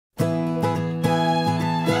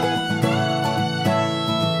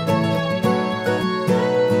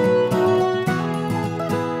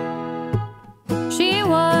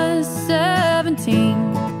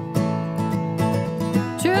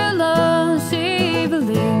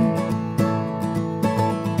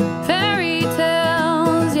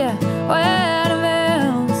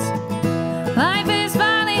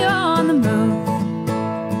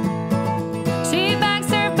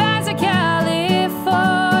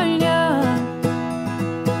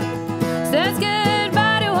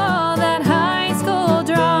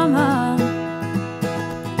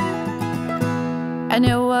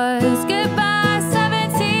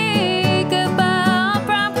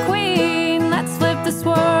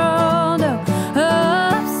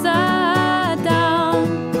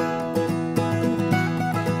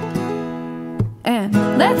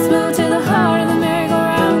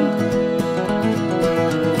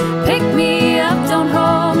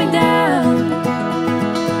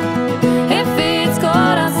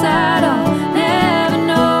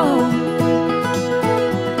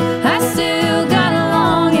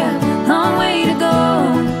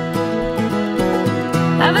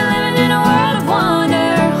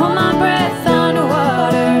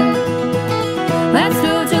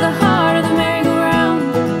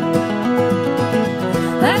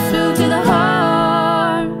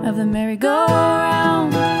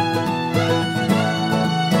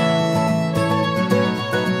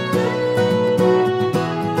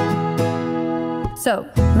So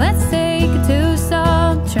let's take a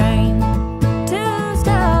two-stop train.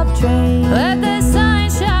 Two-stop train. Let the sun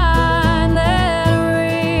shine, let it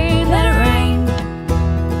rain, let it rain.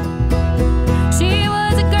 She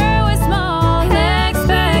was a girl with small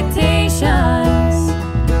expectations.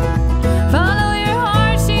 Follow your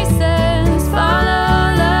heart, she says,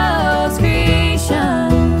 follow love's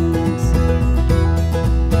creations.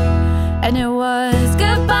 And it was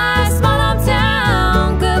goodbye small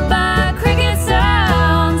hometown, goodbye cricket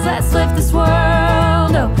sounds. Let's lift this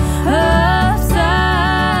world upside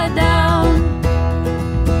down.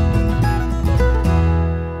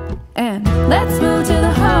 And let's move to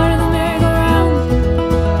the heart of the merry-go-round.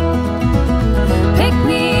 Pick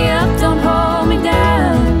me up, don't hold me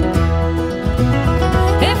down.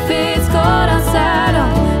 If it's cold outside,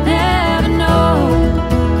 I'll never know.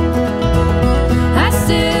 I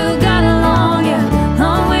still got a long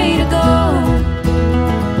way to go.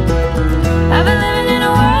 I've been living in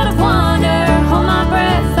a world of wonder, hold my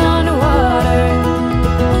breath underwater.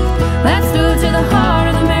 Let's move to the heart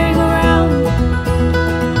of the merry-go-round.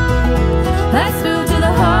 Let's move to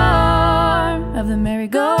the heart of the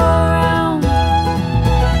merry-go-round.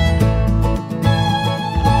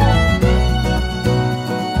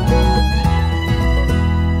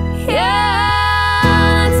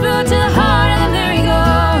 Yeah, let's move to the heart of the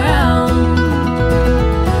merry-go-round.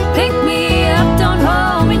 Pick me up, don't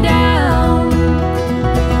hold me down.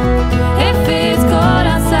 If it's cold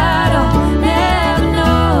outside, I'll never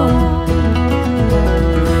know.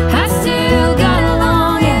 I still got a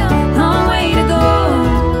long way to go.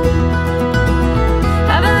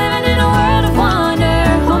 I've been living in a world of wonder,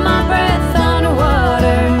 hold my breath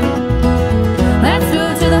underwater. Let's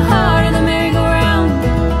move to the heart of the merry-go-round.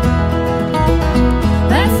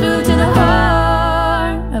 Let's move to the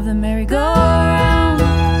heart of the merry-go-round.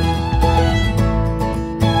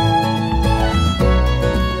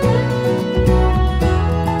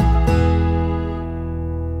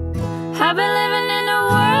 I've been living in a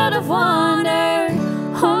world of wonder,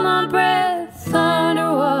 hold my breath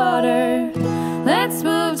underwater. Let's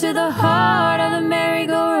move to the heart of the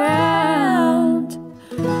merry-go-round.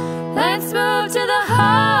 Let's move to the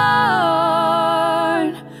heart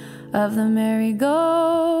of the merry-go-round.